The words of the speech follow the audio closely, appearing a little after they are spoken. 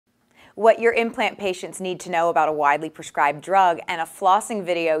What your implant patients need to know about a widely prescribed drug, and a flossing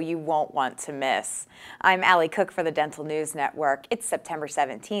video you won't want to miss. I'm Allie Cook for the Dental News Network. It's September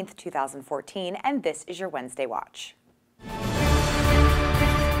 17th, 2014, and this is your Wednesday Watch.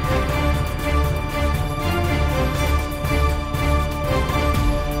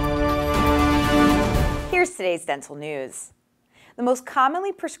 Here's today's dental news. The most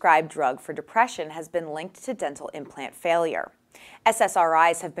commonly prescribed drug for depression has been linked to dental implant failure.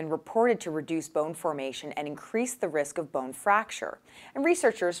 SSRIs have been reported to reduce bone formation and increase the risk of bone fracture. And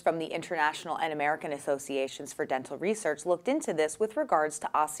researchers from the International and American Associations for Dental Research looked into this with regards to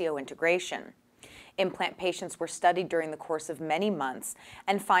osseointegration. Implant patients were studied during the course of many months,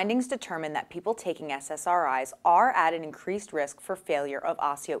 and findings determined that people taking SSRIs are at an increased risk for failure of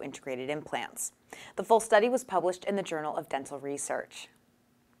osseointegrated implants. The full study was published in the Journal of Dental Research.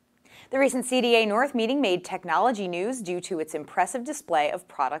 The recent CDA North meeting made technology news due to its impressive display of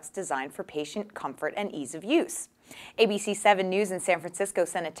products designed for patient comfort and ease of use. ABC 7 News in San Francisco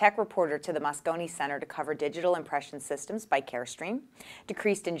sent a tech reporter to the Moscone Center to cover digital impression systems by CareStream,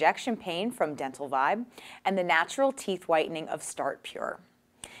 decreased injection pain from Dental Vibe, and the natural teeth whitening of Start Pure.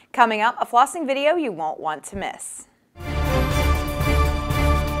 Coming up, a flossing video you won't want to miss.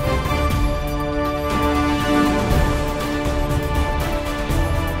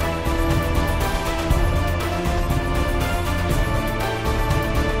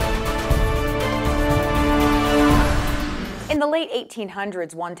 In the late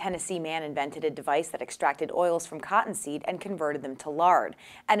 1800s, one Tennessee man invented a device that extracted oils from cottonseed and converted them to lard,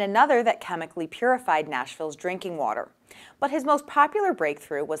 and another that chemically purified Nashville's drinking water. But his most popular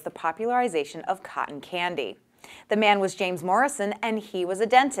breakthrough was the popularization of cotton candy. The man was James Morrison, and he was a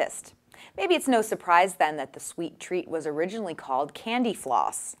dentist. Maybe it's no surprise then that the sweet treat was originally called candy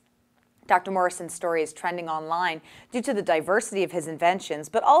floss. Dr. Morrison's story is trending online due to the diversity of his inventions,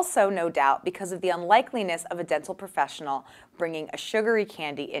 but also, no doubt, because of the unlikeliness of a dental professional bringing a sugary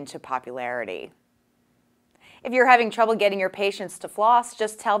candy into popularity. If you're having trouble getting your patients to floss,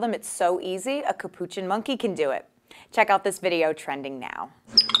 just tell them it's so easy, a capuchin monkey can do it. Check out this video trending now.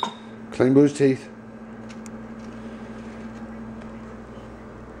 Clean Boo's teeth.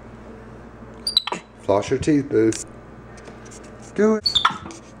 Floss your teeth, Boo. Do it.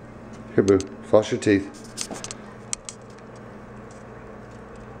 Here, Boo. Floss your teeth.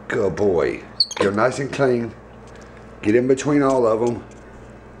 Good boy. Get them nice and clean. Get in between all of them.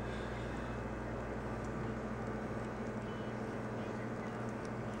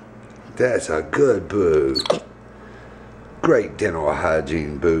 That's a good Boo. Great dental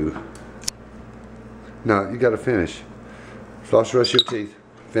hygiene, Boo. No, you gotta finish. Floss the rest of your teeth.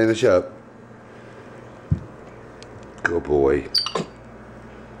 Finish up. Good boy.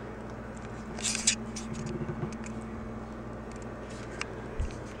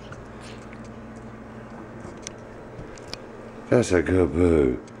 That's a good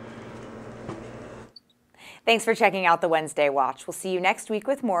Boo. Thanks for checking out the Wednesday Watch. We'll see you next week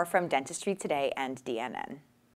with more from Dentistry Today and DNN.